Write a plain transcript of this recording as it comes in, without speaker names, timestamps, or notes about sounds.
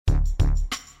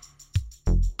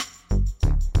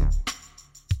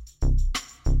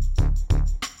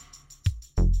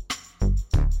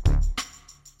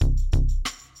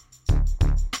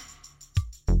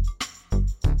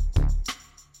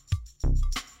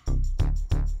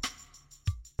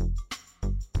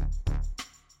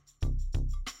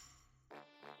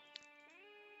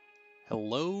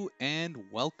Hello and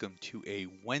welcome to a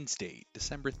Wednesday,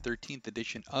 December 13th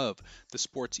edition of the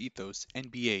Sports Ethos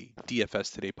NBA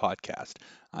DFS Today podcast.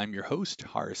 I'm your host,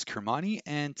 Haris Kermani,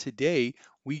 and today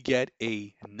we get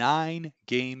a 9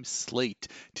 game slate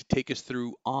to take us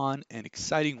through on an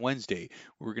exciting Wednesday.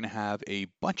 We're going to have a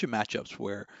bunch of matchups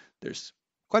where there's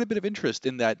quite a bit of interest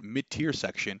in that mid-tier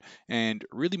section, and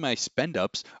really my spend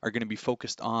ups are going to be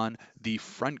focused on the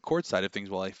front court side of things.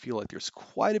 While I feel like there's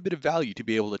quite a bit of value to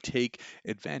be able to take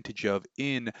advantage of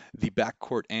in the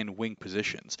backcourt and wing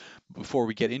positions. Before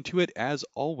we get into it, as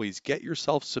always, get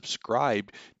yourself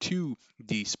subscribed to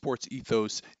the Sports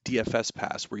Ethos DFS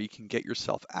Pass, where you can get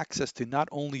yourself access to not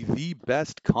only the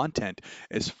best content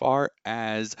as far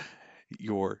as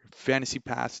your fantasy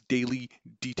pass daily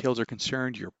details are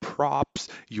concerned, your props,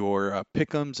 your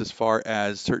pick'ems as far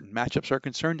as certain matchups are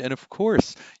concerned, and of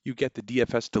course, you get the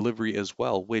DFS delivery as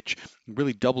well, which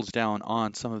really doubles down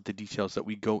on some of the details that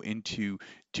we go into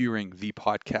during the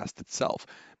podcast itself.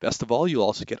 Best of all, you'll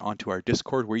also get onto our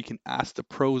Discord where you can ask the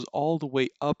pros all the way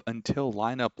up until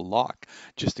lineup lock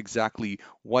just exactly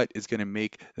what is going to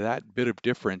make that bit of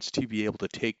difference to be able to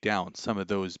take down some of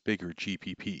those bigger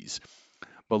GPPs.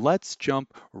 But let's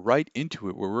jump right into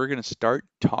it, where we're going to start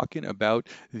talking about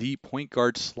the point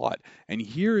guard slot. And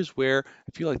here is where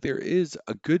I feel like there is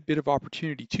a good bit of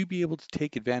opportunity to be able to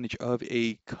take advantage of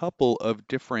a couple of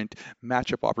different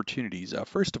matchup opportunities.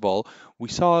 First of all, we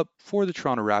saw for the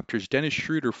Toronto Raptors, Dennis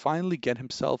Schroeder finally get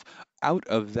himself out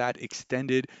of that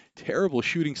extended, terrible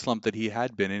shooting slump that he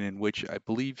had been in which I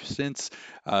believe since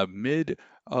mid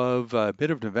of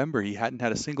November, he hadn't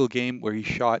had a single game where he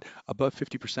shot above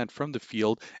 50% from the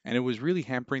field, and it was really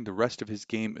hampering the rest of his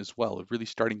game as well, really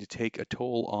starting to take a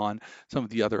toll on some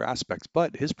of the other aspects.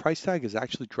 But his price tag has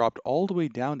actually dropped all the way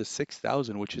down to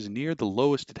 6,000, which is near the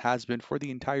lowest it has been for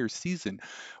the entire season,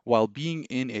 while being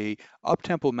in a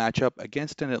up-tempo matchup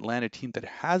against an Atlanta team that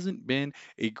hasn't been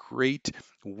a great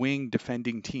wing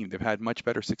defending team. They've had much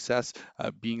better success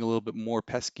being a little bit more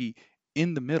pesky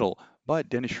in the middle. But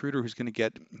Dennis Schroeder, who's going to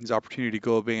get his opportunity to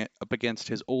go up against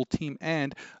his old team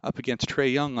and up against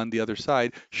Trae Young on the other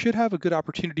side, should have a good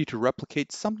opportunity to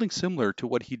replicate something similar to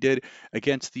what he did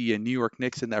against the New York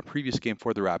Knicks in that previous game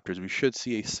for the Raptors. We should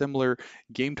see a similar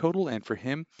game total, and for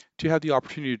him to have the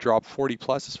opportunity to drop 40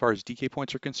 plus as far as DK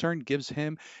points are concerned gives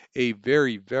him a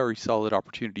very, very solid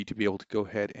opportunity to be able to go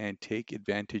ahead and take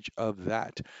advantage of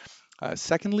that.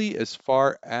 Secondly, as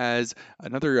far as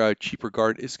another cheaper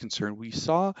guard is concerned, we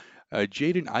saw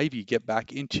Jaden Ivey get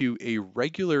back into a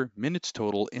regular minutes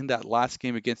total in that last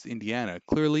game against Indiana.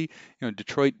 Clearly,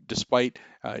 Detroit, despite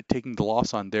taking the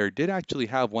loss on there, did actually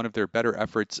have one of their better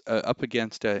efforts up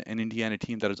against an Indiana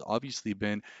team that has obviously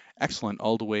been excellent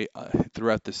all the way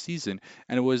throughout the season.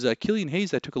 And it was Killian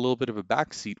Hayes that took a little bit of a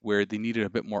backseat where they needed a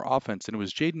bit more offense. And it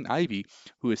was Jaden Ivey,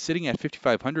 who is sitting at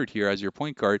 5,500 here as your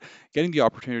point guard, getting the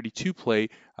opportunity to play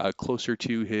closer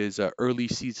to his early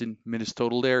season minutes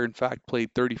total there. In fact,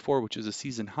 played 34, which is a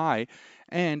season high,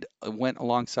 and went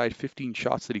alongside 15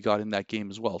 shots that he got in that game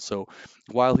as well. So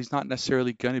while he's not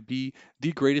necessarily going to be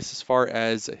the greatest as far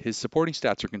as his supporting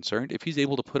stats are concerned, if he's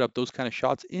able to put up those kind of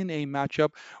shots in a matchup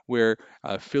where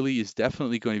Philly is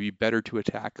definitely going to be better to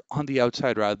attack on the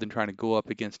outside rather than trying to go up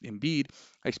against Embiid,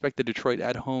 I expect that Detroit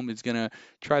at home is going to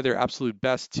try their absolute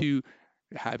best to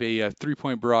have a,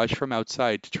 three-point barrage from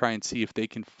outside to try and see if they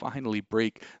can finally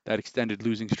break that extended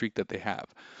losing streak that they have.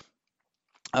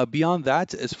 Beyond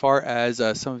that, as far as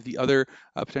some of the other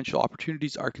potential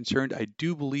opportunities are concerned, I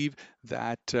do believe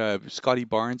that Scotty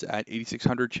Barnes at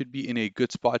 8,600 should be in a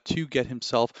good spot to get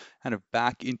himself kind of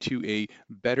back into a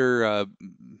better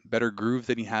groove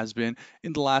than he has been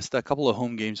in the last couple of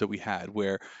home games that we had,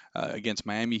 where against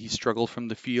Miami he struggled from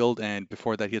the field, and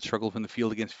before that he had struggled from the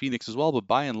field against Phoenix as well. But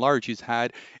by and large, he's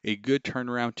had a good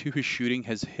turnaround to his shooting,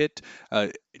 has hit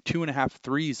 2.5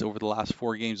 threes over the last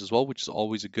 4 games as well, which is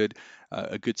always a good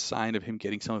sign of him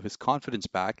getting some of his confidence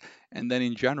back. And then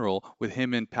in general, with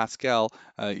him and Pascal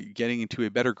getting into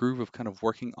a better groove of kind of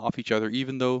working off each other,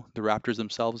 even though the Raptors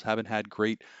themselves haven't had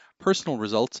great personal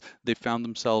results, they found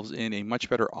themselves in a much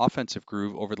better offensive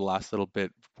groove over the last little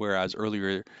bit, whereas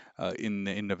earlier in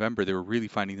November, they were really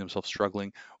finding themselves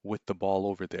struggling with the ball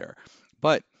over there.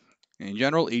 But in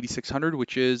general, 8,600,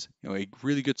 which is a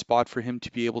really good spot for him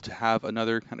to be able to have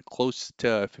another kind of close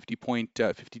to 50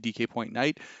 DK point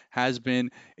night, has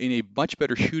been in a much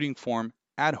better shooting form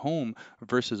at home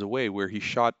versus away, where he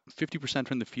shot 50%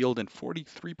 from the field and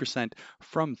 43%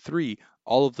 from three.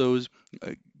 All of those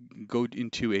go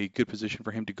into a good position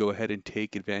for him to go ahead and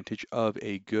take advantage of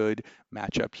a good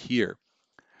matchup here.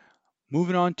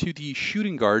 Moving on to the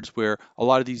shooting guards, where a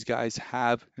lot of these guys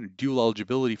have kind of dual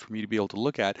eligibility for me to be able to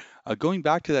look at. Going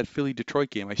back to that Philly Detroit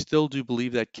game, I still do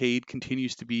believe that Cade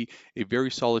continues to be a very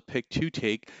solid pick to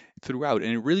take throughout.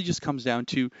 And it really just comes down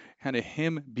to kind of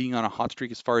him being on a hot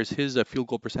streak as far as his field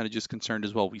goal percentage is concerned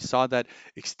as well. We saw that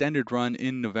extended run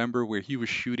in November where he was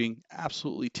shooting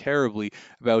absolutely terribly,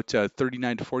 about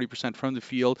 39 to 40% from the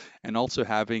field, and also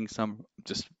having some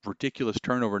just ridiculous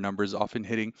turnover numbers, often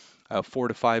hitting 4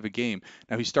 to 5 a game.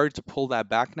 Now he started to pull that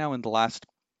back now in the last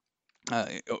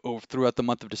throughout the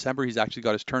month of December. He's actually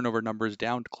got his turnover numbers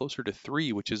down closer to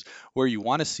 3, which is where you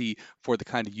want to see for the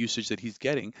kind of usage that he's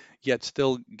getting, yet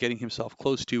still getting himself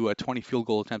close to 20 field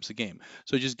goal attempts a game.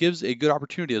 So it just gives a good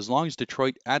opportunity as long as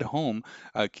Detroit at home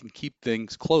can keep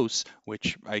things close,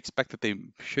 which I expect that they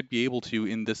should be able to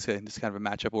in this kind of a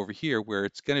matchup over here, where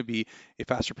it's going to be a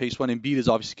faster paced one. Embiid is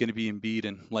obviously going to be Embiid,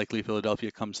 and likely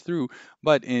Philadelphia comes through.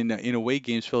 But in away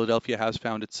games, Philadelphia has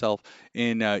found itself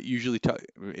in usually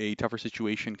a tougher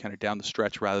situation kind of down the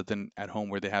stretch rather than at home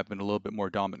where they have been a little bit more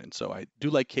dominant. So I do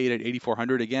like Cade at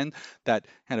 8,400 again, that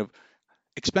kind of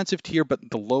expensive tier, but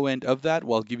the low end of that,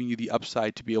 while giving you the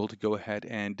upside to be able to go ahead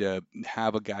and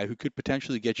have a guy who could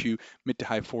potentially get you mid to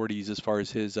high 40s as far as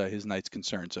his night's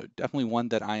concerned. So definitely one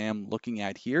that I am looking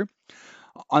at here.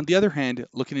 On the other hand,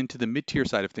 looking into the mid-tier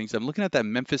side of things, I'm looking at that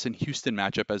Memphis and Houston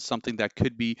matchup as something that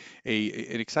could be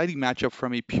an exciting matchup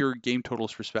from a pure game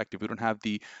totals perspective. We don't have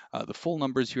the full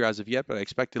numbers here as of yet, but I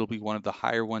expect it'll be one of the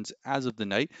higher ones as of the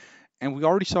night. And we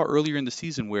already saw earlier in the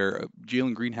season where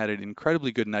Jalen Green had an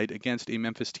incredibly good night against a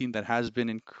Memphis team that has been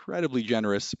incredibly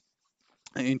generous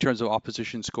in terms of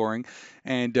opposition scoring.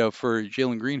 And for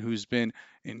Jalen Green, who's been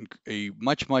in a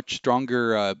much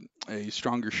stronger a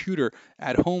stronger shooter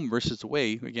at home versus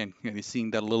away. Again,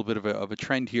 seeing that a little bit of a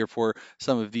trend here for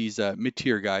some of these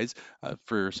mid-tier guys.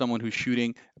 For someone who's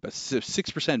shooting about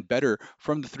 6% better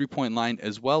from the three-point line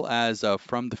as well as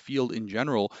from the field in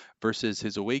general versus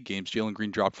his away games. Jalen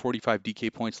Green dropped 45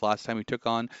 DK points last time he took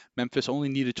on Memphis. Only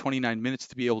needed 29 minutes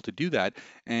to be able to do that,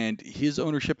 and his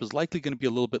ownership is likely going to be a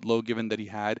little bit low given that he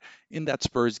had in that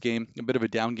Spurs game a bit of a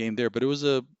down game there, but it was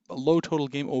a low total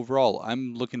game overall.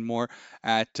 I'm looking more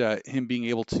at him being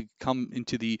able to come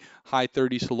into the high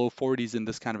 30s to low 40s in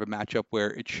this kind of a matchup where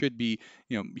it should be,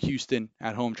 Houston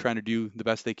at home trying to do the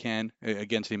best they can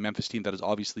against a Memphis team that has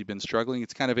obviously been struggling.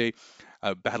 It's kind of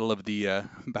a battle of the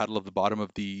battle of the bottom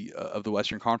of the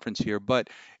Western Conference here, but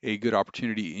a good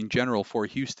opportunity in general for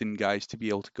Houston guys to be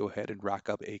able to go ahead and rack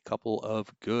up a couple of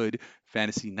good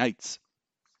fantasy nights.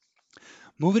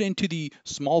 Moving into the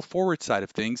small forward side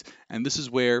of things, and this is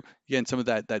where, again, some of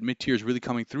that mid tier is really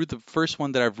coming through. The first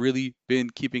one that I've really been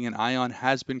keeping an eye on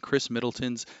has been Chris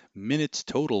Middleton's minutes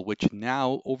total, which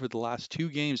now over the last 2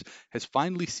 games has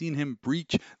finally seen him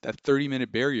breach that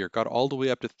 30-minute barrier. Got all the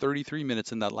way up to 33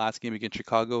 minutes in that last game against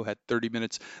Chicago, had 30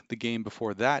 minutes the game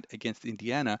before that against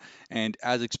Indiana, and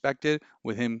as expected,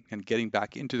 with him and getting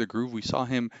back into the groove, we saw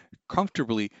him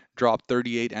comfortably drop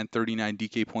 38 and 39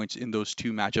 DK points in those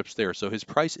 2 matchups there. So his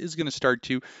price is going to start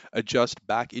to adjust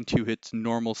back into its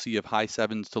normalcy of high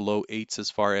 7s to low 8s as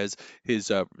far as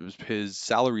his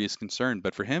salary is concerned.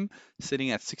 But for him, sitting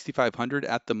at 6,500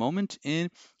 at the moment in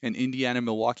an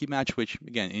Indiana-Milwaukee match, which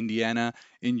again, Indiana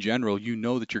in general, you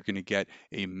know that you're going to get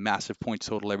a massive points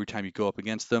total every time you go up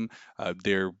against them.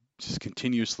 They're just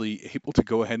continuously able to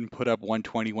go ahead and put up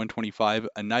 120, 125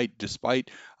 a night, despite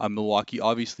Milwaukee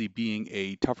obviously being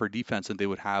a tougher defense than they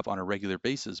would have on a regular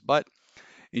basis. But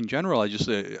in general, I just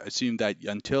assume that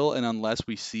until and unless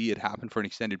we see it happen for an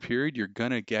extended period, you're going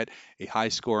to get a high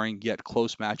scoring yet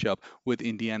close matchup with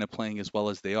Indiana playing as well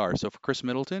as they are. So for Chris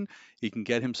Middleton, he can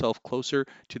get himself closer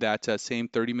to that same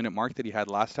 30-minute mark that he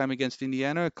had last time against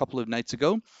Indiana a couple of nights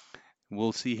ago.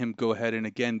 We'll see him go ahead and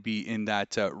again be in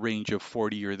that range of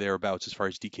 40 or thereabouts as far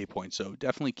as DK points. So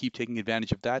definitely keep taking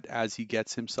advantage of that as he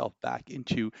gets himself back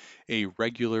into a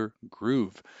regular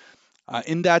groove.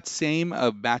 In that same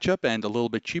matchup and a little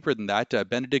bit cheaper than that,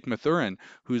 Benedict Mathurin,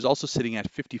 who's also sitting at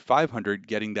 5,500,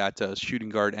 getting that shooting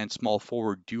guard and small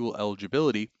forward dual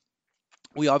eligibility.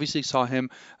 We obviously saw him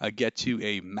get to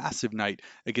a massive night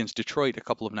against Detroit a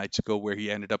couple of nights ago where he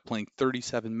ended up playing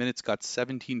 37 minutes, got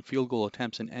 17 field goal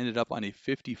attempts, and ended up on a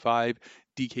 55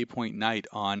 DK point night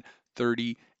on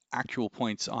 30 actual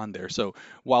points on there. So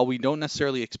while we don't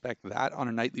necessarily expect that on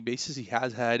a nightly basis, he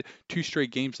has had 2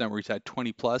 straight games now where he's had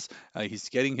 20 plus. He's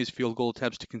getting his field goal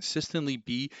attempts to consistently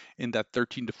be in that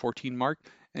 13 to 14 mark.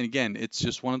 And again, it's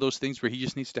just one of those things where he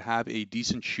just needs to have a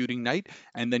decent shooting night,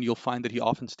 and then you'll find that he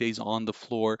often stays on the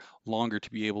floor longer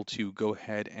to be able to go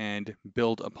ahead and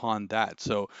build upon that.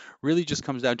 So really just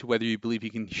comes down to whether you believe he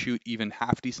can shoot even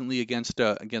half decently against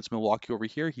Milwaukee over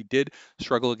here. He did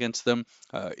struggle against them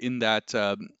in that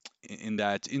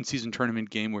in-season tournament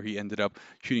game where he ended up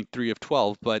shooting 3 of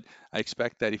 12. But I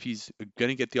expect that if he's going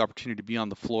to get the opportunity to be on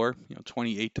the floor,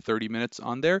 28 to 30 minutes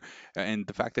on there, and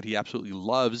the fact that he absolutely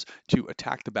loves to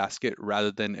attack the basket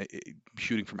rather than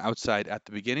shooting from outside at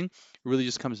the beginning, it really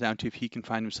just comes down to if he can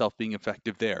find himself being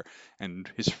effective there. And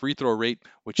his free throw rate,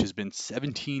 which has been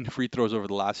 17 free throws over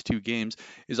the last 2 games,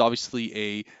 is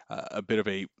obviously a bit of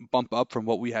a bump up from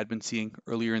what we had been seeing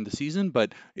earlier in the season,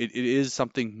 but it is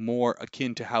something more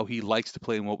akin to how he likes to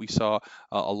play and what we saw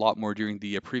a lot more during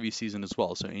the previous season as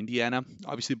well. So Indiana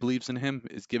obviously believes in him,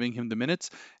 is giving him the minutes,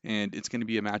 and it's going to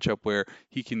be a matchup where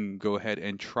he can go ahead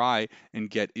and try and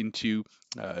get into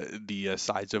the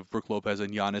sides of Brook Lopez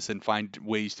and Giannis and find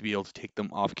ways to be able to take them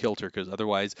off kilter. Because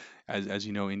otherwise, as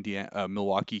you know,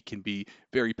 Milwaukee can be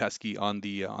very pesky on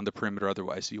the perimeter.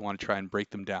 Otherwise, so you want to try and break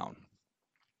them down.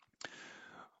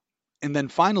 And then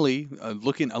finally,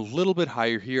 looking a little bit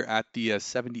higher here at the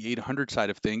 7,800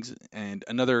 side of things, and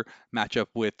another matchup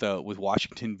with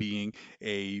Washington being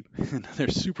another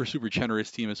super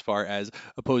generous team as far as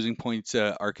opposing points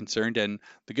are concerned. And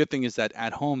the good thing is that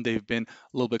at home they've been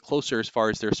a little bit closer as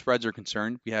far as their spreads are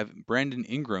concerned. We have Brandon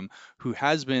Ingram, who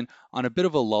has been on a bit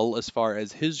of a lull as far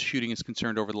as his shooting is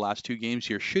concerned over the last 2 games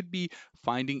here. Should be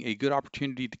finding a good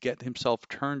opportunity to get himself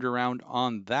turned around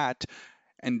on that,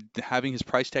 and having his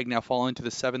price tag now fall into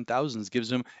the 7,000s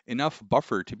gives him enough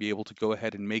buffer to be able to go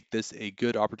ahead and make this a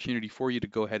good opportunity for you to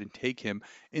go ahead and take him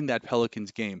in that Pelicans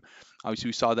game. Obviously,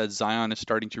 we saw that Zion is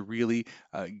starting to really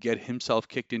get himself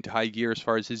kicked into high gear as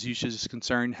far as his usage is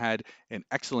concerned. Had an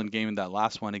excellent game in that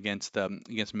last one against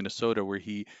Minnesota, where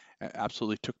he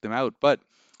absolutely took them out. But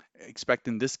expect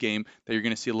in this game that you're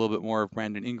going to see a little bit more of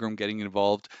Brandon Ingram getting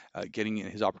involved, getting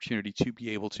his opportunity to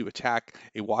be able to attack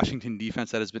a Washington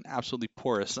defense that has been absolutely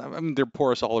porous. I mean, they're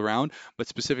porous all around, but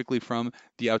specifically from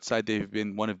the outside, they've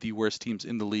been one of the worst teams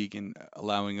in the league in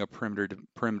allowing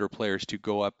perimeter players to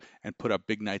go up and put up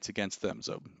big nights against them.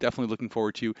 So definitely looking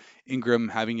forward to Ingram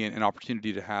having an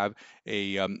opportunity to have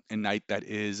a night that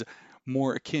is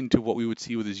more akin to what we would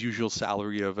see with his usual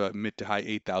salary of mid to high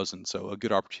 8,000. So a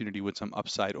good opportunity with some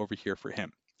upside over here for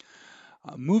him.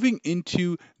 Moving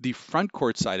into the front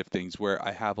court side of things, where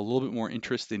I have a little bit more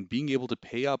interest in being able to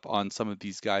pay up on some of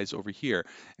these guys over here.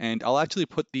 And I'll actually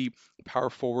put the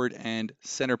power forward and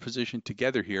center position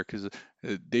together here because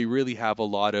they really have a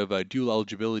lot of dual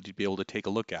eligibility to be able to take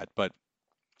a look at. But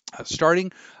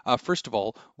starting, first of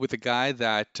all, with a guy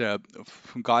that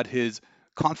got his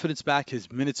confidence back, his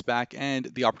minutes back, and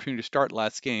the opportunity to start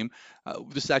last game.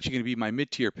 This is actually going to be my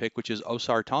mid-tier pick, which is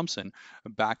Osar Thompson,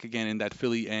 back again in that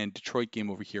Philly and Detroit game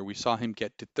over here. We saw him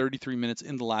get to 33 minutes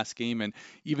in the last game, and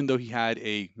even though he had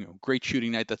a great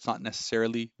shooting night, that's not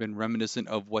necessarily been reminiscent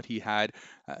of what he had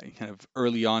kind of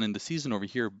early on in the season over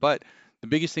here, but the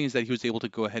biggest thing is that he was able to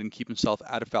go ahead and keep himself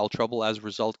out of foul trouble. As a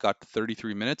result, got to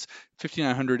 33 minutes.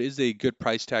 5,900 is a good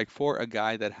price tag for a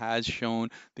guy that has shown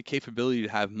the capability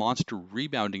to have monster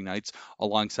rebounding nights,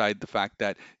 alongside the fact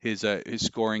that his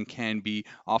scoring can be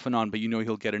off and on, but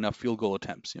he'll get enough field goal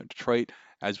attempts. Detroit,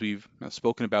 as we've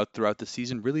spoken about throughout the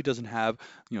season, really doesn't have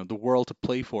the world to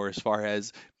play for as far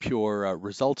as pure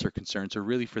results are concerned. So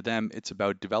really for them, it's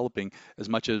about developing as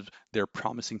much of their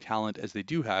promising talent as they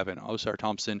do have. And Osar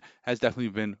Thompson has definitely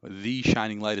been the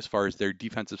shining light as far as their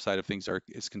defensive side of things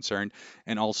is concerned,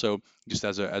 and also just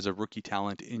as a rookie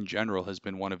talent in general has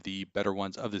been one of the better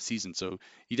ones of the season. So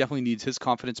he definitely needs his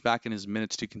confidence back in his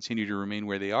minutes to continue to remain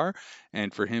where they are.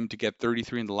 And for him to get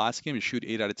 33 in the last game and shoot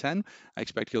 8 out of 10, I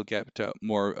expect he'll get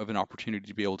more of an opportunity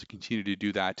to be able to continue to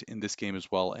do that in this game as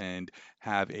well and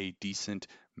have a decent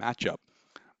matchup.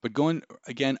 But going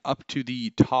again up to the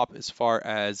top as far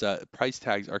as price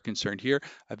tags are concerned here,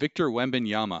 Victor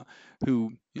Wembanyama,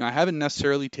 who I haven't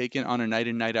necessarily taken on a night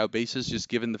in night out basis, just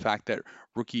given the fact that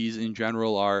rookies in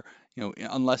general are,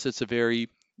 unless it's a very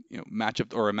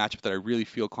matchup or a matchup that I really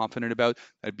feel confident about,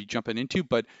 I'd be jumping into.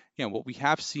 But what we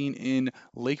have seen in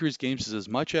Lakers games is as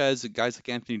much as guys like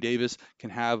Anthony Davis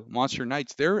can have monster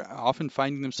nights, they're often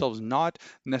finding themselves not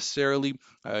necessarily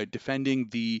defending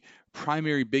the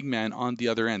primary big man on the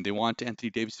other end. They want Anthony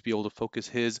Davis to be able to focus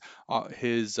his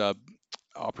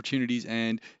opportunities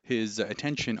and his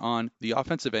attention on the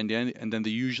offensive end, and then they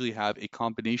usually have a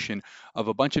combination of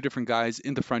a bunch of different guys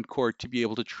in the front court to be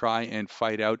able to try and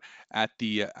fight out at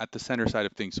the center side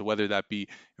of things. So whether that be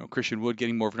Christian Wood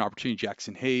getting more of an opportunity,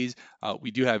 Jackson Hayes.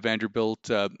 We do have Vanderbilt,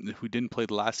 who didn't play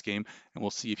the last game, and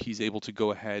we'll see if he's able to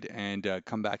go ahead and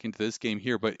come back into this game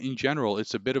here. But in general,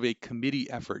 it's a bit of a committee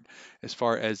effort as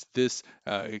far as this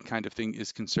kind of thing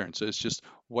is concerned. So it's just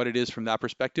what it is from that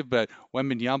perspective. But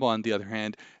Wembanyama, on the other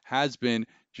hand, has been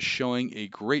just showing a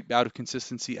great bout of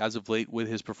consistency as of late with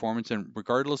his performance. And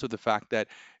regardless of the fact that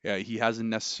he hasn't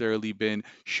necessarily been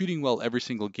shooting well every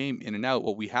single game in and out,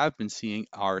 what we have been seeing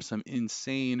are some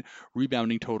insane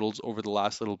rebounding totals over the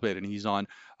last little bit. And he's on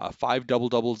 5 double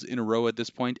doubles in a row at this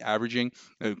point, averaging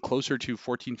closer to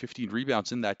 14, 15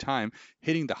 rebounds in that time,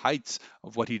 hitting the heights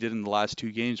of what he did in the last 2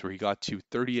 games, where he got to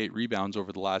 38 rebounds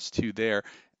over the last two there.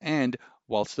 And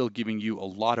while still giving you a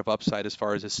lot of upside as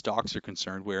far as his stocks are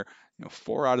concerned, where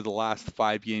 4 out of the last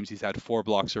 5 games he's had 4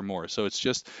 blocks or more. So it's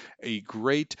just a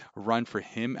great run for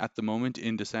him at the moment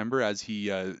in December, as he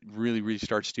really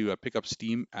starts to pick up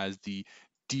steam as the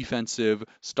defensive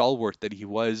stalwart that he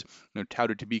was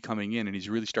touted to be coming in, and he's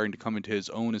really starting to come into his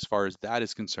own as far as that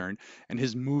is concerned. And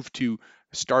his move to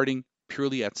starting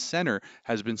purely at center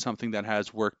has been something that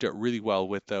has worked out really well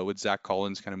with Zach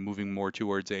Collins kind of moving more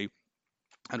towards a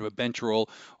kind of a bench role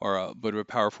or a bit of a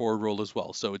power forward role as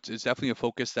well. So it's definitely a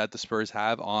focus that the Spurs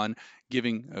have on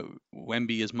giving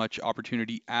Wemby as much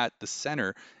opportunity at the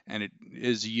center, and it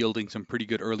is yielding some pretty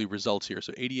good early results here.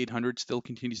 So 8,800 still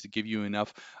continues to give you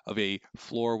enough of a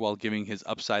floor while giving his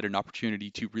upside an opportunity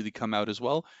to really come out as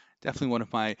well. Definitely one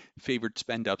of my favorite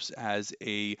spend ups as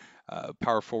a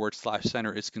power forward slash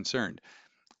center is concerned.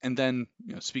 And then,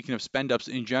 speaking of spend ups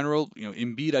in general,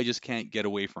 Embiid, I just can't get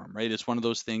away from, right? It's one of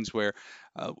those things where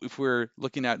if we're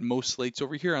looking at most slates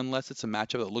over here, unless it's a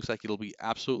matchup that looks like it'll be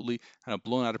absolutely kind of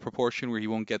blown out of proportion where he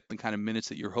won't get the kind of minutes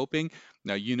that you're hoping.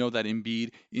 Now, you know that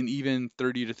Embiid in even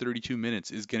 30 to 32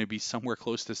 minutes is going to be somewhere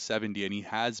close to 70, and he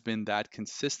has been that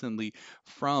consistently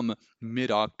from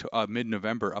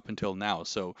mid-November up until now.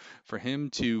 So for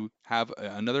him to have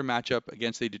another matchup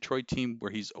against a Detroit team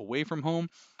where he's away from home,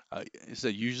 it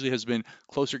usually has been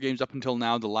closer games up until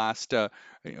now. The last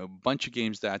bunch of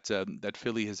games that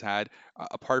Philly has had,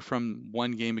 apart from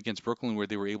one game against Brooklyn where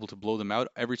they were able to blow them out,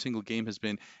 every single game has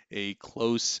been a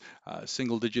close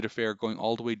single-digit affair going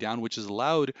all the way down, which has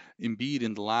allowed Embiid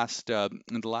in the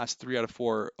last 3 out of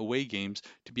 4 away games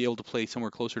to be able to play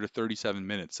somewhere closer to 37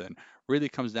 minutes. And really,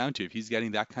 it comes down to if he's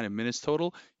getting that kind of minutes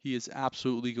total, he is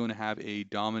absolutely going to have a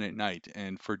dominant night.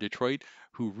 And for Detroit,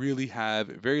 who really have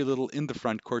very little in the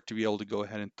front court to be able to go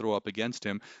ahead and throw up against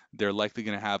him, they're likely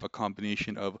going to have a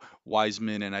combination of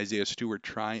Wiseman and Isaiah Stewart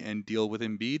try and deal with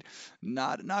Embiid.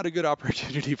 Not a good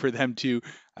opportunity for them to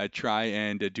try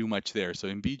and do much there. So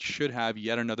Embiid should have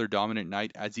yet another dominant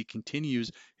night as he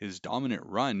continues his dominant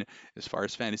run as far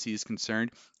as fantasy is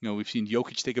concerned. We've seen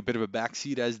Jokic take a bit of a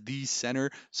backseat as the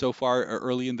center so far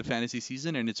early in the fantasy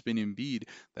season, and it's been Embiid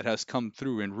that has come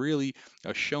through and really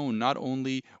shown not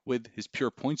only with his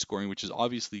pure point scoring, which is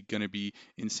obviously going to be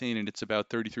insane, and it's about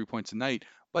 33 points a night,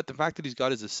 but the fact that he's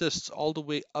got his assists all the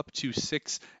way up to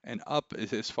 6 and up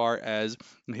as far as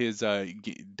his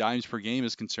dimes per game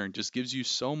is concerned just gives you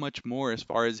so much more as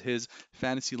far as his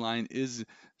fantasy line is,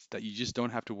 that you just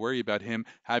don't have to worry about him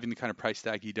having the kind of price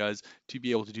tag he does to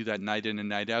be able to do that night in and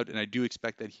night out. And I do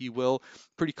expect that he will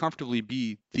pretty comfortably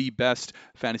be the best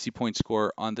fantasy point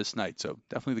scorer on this night. So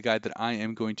definitely the guy that I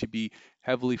am going to be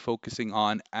heavily focusing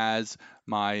on as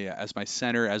my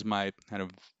center, as my kind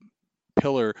of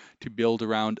pillar to build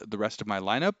around the rest of my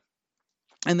lineup.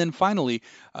 And then finally,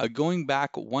 going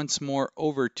back once more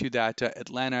over to that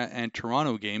Atlanta and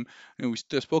Toronto game, we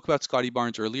spoke about Scotty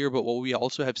Barnes earlier, but what we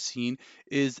also have seen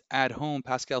is at home,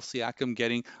 Pascal Siakam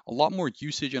getting a lot more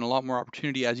usage and a lot more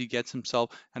opportunity as he gets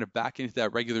himself kind of back into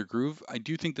that regular groove. I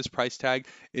do think this price tag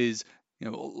is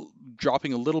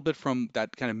dropping a little bit from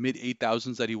that kind of mid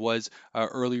 8,000s that he was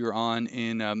earlier on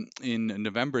in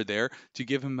November there, to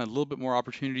give him a little bit more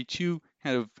opportunity to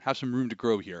kind of have some room to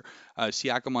grow here.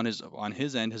 Siakam on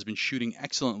his end has been shooting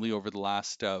excellently over the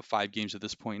last 5 games at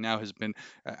this point now, has been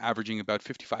averaging about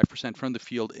 55% from the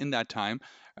field in that time.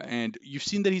 And you've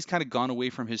seen that he's kind of gone away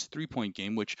from his 3-point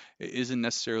game, which isn't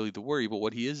necessarily the worry, but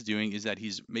what he is doing is that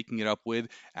he's making it up with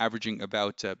averaging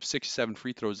about 6-7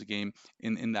 free throws a game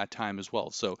in that time as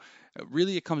well. So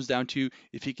really it comes down to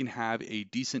if he can have a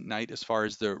decent night as far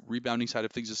as the rebounding side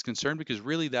of things is concerned, because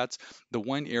really that's the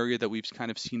one area that we've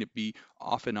kind of seen it be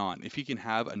off and on. If he can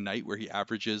have a night where he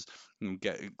averages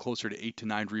get closer to 8 to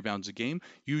 9 rebounds a game,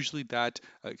 usually that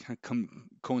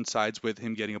coincides with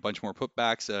him getting a bunch more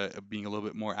putbacks, being a little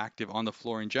bit more active on the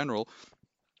floor in general,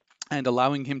 and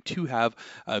allowing him to have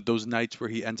those nights where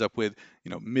he ends up with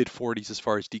mid 40s as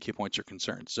far as DK points are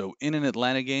concerned. So in an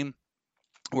Atlanta game,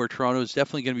 where Toronto is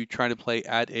definitely going to be trying to play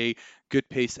at a good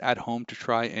pace at home to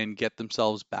try and get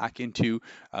themselves back into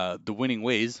the winning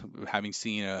ways, having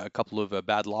seen a couple of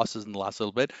bad losses in the last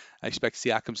little bit. I expect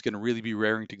Siakam's going to really be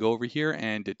raring to go over here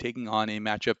and taking on a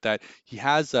matchup that he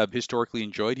has historically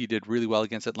enjoyed. He did really well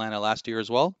against Atlanta last year as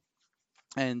well.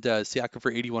 And Siakam for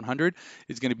 8,100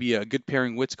 is going to be a good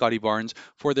pairing with Scotty Barnes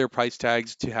for their price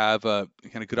tags to have kind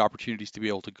of good opportunities to be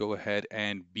able to go ahead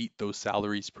and beat those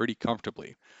salaries pretty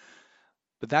comfortably.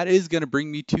 But that is going to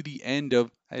bring me to the end of,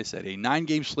 as I said, a 9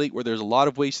 game slate where there's a lot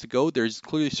of ways to go. There's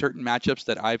clearly certain matchups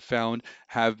that I've found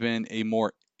have been a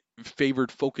more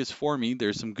favored focus for me.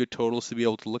 There's some good totals to be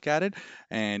able to look at it.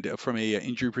 And from a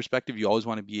injury perspective, you always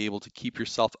want to be able to keep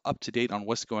yourself up to date on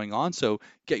what's going on. So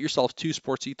get yourself to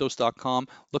sportsethos.com.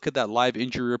 Look at that live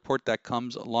injury report that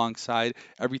comes alongside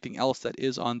everything else that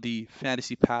is on the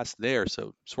fantasy pass there.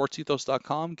 So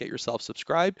sportsethos.com, get yourself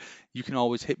subscribed. You can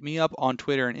always hit me up on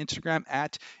Twitter and Instagram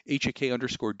at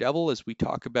HAK_devil as we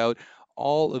talk about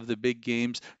all of the big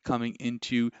games coming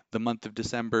into the month of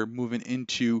December, moving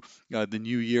into the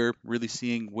new year, really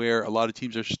seeing where a lot of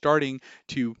teams are starting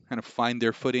to kind of find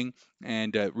their footing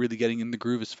and really getting in the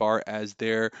groove as far as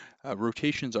their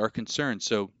rotations are concerned.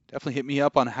 So definitely hit me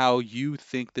up on how you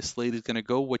think this slate is going to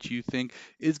go, what you think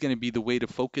is going to be the way to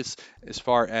focus as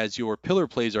far as your pillar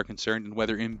plays are concerned, and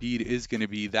whether Embiid is going to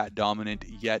be that dominant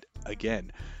yet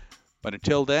again. But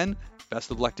until then, best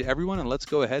of luck to everyone, and let's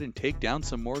go ahead and take down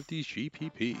some more of these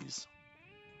GPPs.